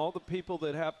 all the people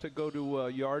that have to go to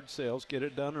yard sales, get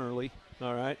it done early,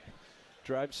 all right?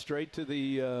 Drive straight to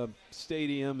the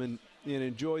stadium and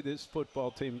enjoy this football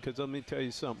team, because let me tell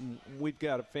you something. We've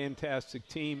got a fantastic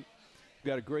team. We've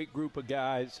got a great group of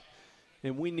guys,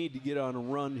 and we need to get on a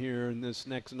run here in this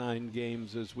next 9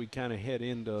 games as we kind of head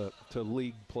into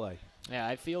league play. Yeah,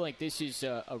 I feel like this is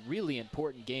a really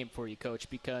important game for you, Coach,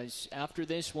 because after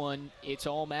this one, it's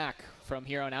all Mac from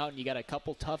here on out, and you got a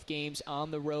couple tough games on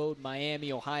the road,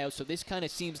 Miami, Ohio, so this kind of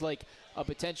seems like a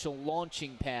potential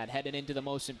launching pad heading into the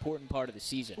most important part of the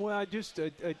season. Well, I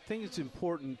think it's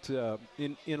important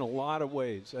in a lot of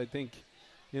ways. I think,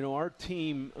 our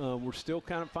team, we're still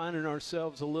kind of finding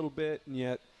ourselves a little bit, and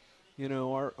yet,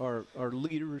 our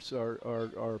leaders,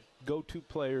 our go-to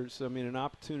players, an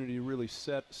opportunity to really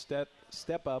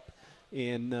step up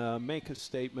and make a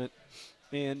statement.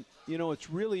 And, it's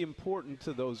really important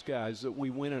to those guys that we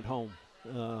win at home.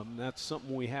 That's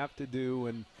something we have to do,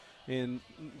 and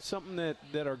something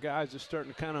that our guys are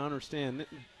starting to kind of understand.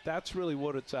 That's really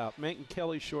what it's out. Making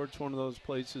Kelly Short's one of those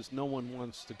places no one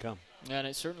wants to come. And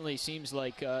it certainly seems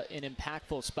like an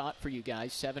impactful spot for you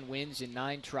guys. 7 wins in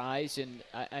 9 tries. And,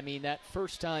 that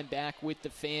first time back with the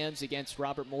fans against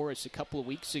Robert Morris a couple of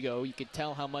weeks ago, you could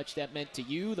tell how much that meant to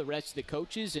you, the rest of the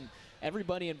coaches, and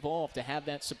everybody involved to have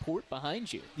that support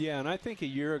behind you. Yeah, and I think a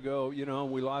year ago,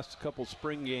 we lost a couple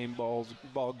spring game ball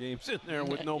games in there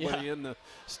with nobody in the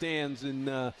stands. And,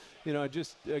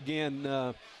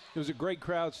 it was a great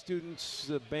crowd, students,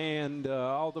 the band,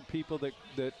 all the people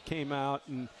that came out.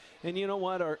 And you know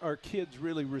what? Our kids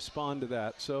really respond to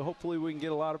that. So hopefully we can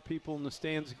get a lot of people in the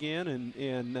stands again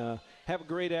and have a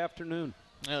great afternoon.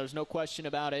 There's no question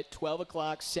about it. 12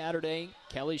 o'clock Saturday,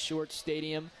 Kelly Short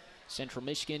Stadium. Central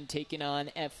Michigan taking on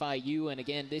FIU. And,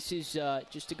 again, this is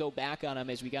just to go back on them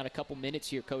as we got a couple minutes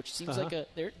here, Coach. Seems like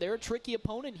they're a tricky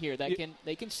opponent here. They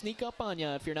can sneak up on you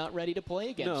if you're not ready to play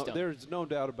against them. No, there's no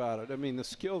doubt about it. The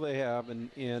skill they have and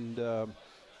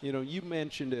you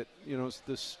mentioned it,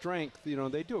 the strength.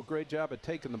 They do a great job of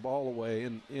taking the ball away.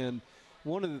 And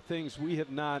one of the things we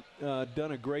have not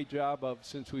done a great job of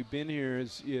since we've been here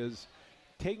is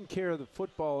taking care of the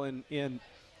football and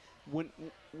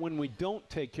when we don't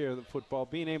take care of the football,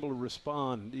 being able to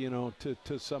respond,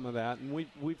 to some of that. And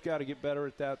we've got to get better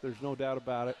at that. There's no doubt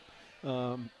about it.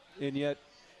 And yet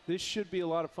this should be a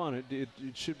lot of fun. It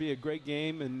should be a great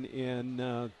game,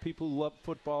 and people who love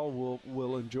football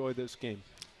will enjoy this game.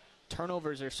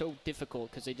 Turnovers are so difficult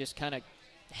because they just kind of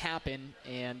happen,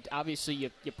 and obviously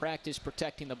you practice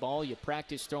protecting the ball, you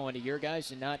practice throwing to your guys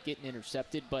and not getting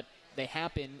intercepted, but they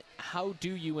happen. How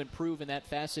do you improve in that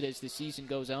facet as the season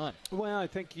goes on? Well, I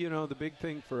think, the big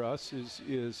thing for us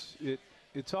is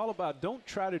it's all about don't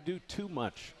try to do too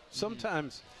much.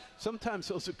 Sometimes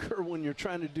those occur when you're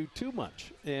trying to do too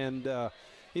much. And,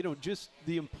 just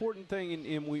the important thing,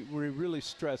 and we really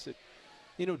stress it,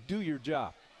 do your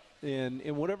job. And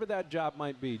whatever that job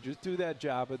might be, just do that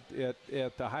job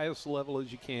at the highest level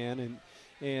as you can.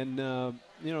 And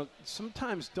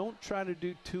sometimes don't try to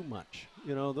do too much.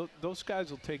 Those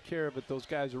guys will take care of it, those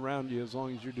guys around you, as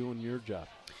long as you're doing your job.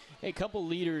 Hey, a couple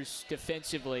leaders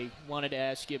defensively wanted to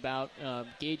ask you about.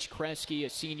 Gage Kresge, a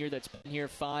senior that's been here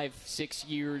 5-6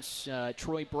 years.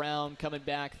 Troy Brown coming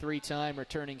back 3-time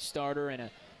returning starter and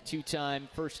a 2-time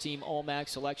first-team All-MAC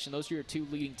selection. Those are your 2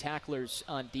 leading tacklers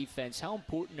on defense. How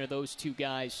important are those 2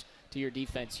 guys to your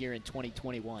defense here in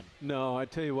 2021? No, I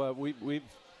tell you what, we've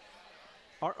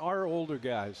our older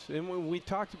guys, and we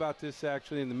talked about this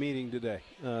actually in the meeting today,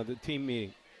 the team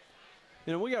meeting.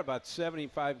 We got about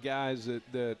 75 guys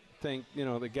that think,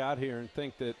 that got here and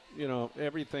think that,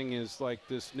 everything is like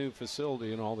this new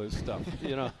facility and all this stuff.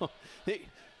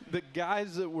 The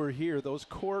guys that were here, those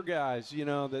core guys,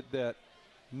 that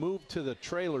moved to the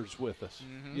trailers with us,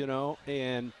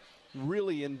 and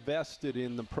really invested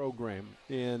in the program.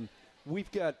 And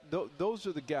we've got those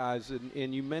are the guys,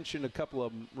 and you mentioned a couple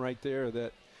of them right there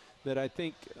that I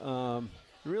think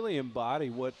really embody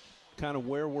what kind of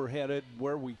where we're headed,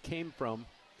 where we came from,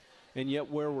 and yet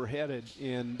where we're headed.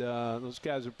 And those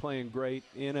guys are playing great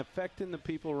and affecting the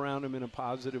people around them in a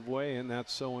positive way, and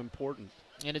that's so important.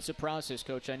 And it's a process,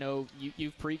 Coach. I know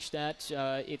you've preached that.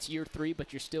 It's year 3,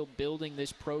 but you're still building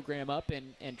this program up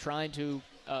and trying to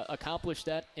accomplish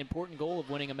that important goal of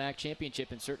winning a MAC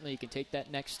championship, and certainly you can take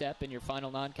that next step in your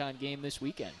final non-con game this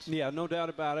weekend. Yeah, no doubt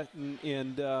about it,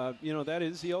 and that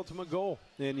is the ultimate goal.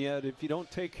 And yet, if you don't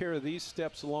take care of these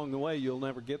steps along the way, you'll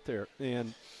never get there.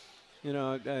 And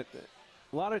a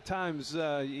lot of times,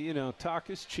 talk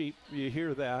is cheap. You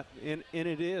hear that, and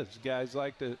it is. Guys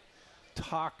like to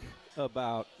talk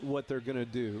about what they're going to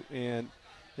do. And,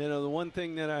 the one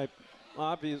thing that I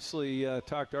obviously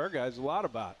talk to our guys a lot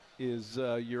about is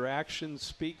your actions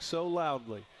speak so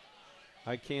loudly,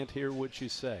 I can't hear what you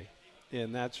say.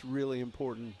 And that's really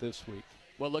important this week.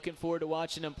 Well, looking forward to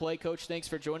watching them play. Coach, thanks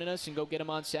for joining us, and go get them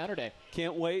on Saturday.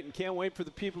 Can't wait for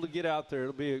the people to get out there.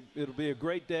 It'll be a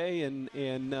great day, and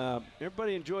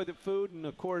everybody enjoy the food, and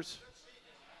of course,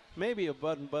 maybe a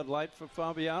Bud and Bud Light for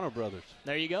Fabiano Brothers.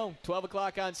 There you go. 12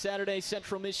 o'clock on Saturday,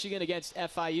 Central Michigan against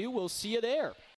FIU. We'll see you there.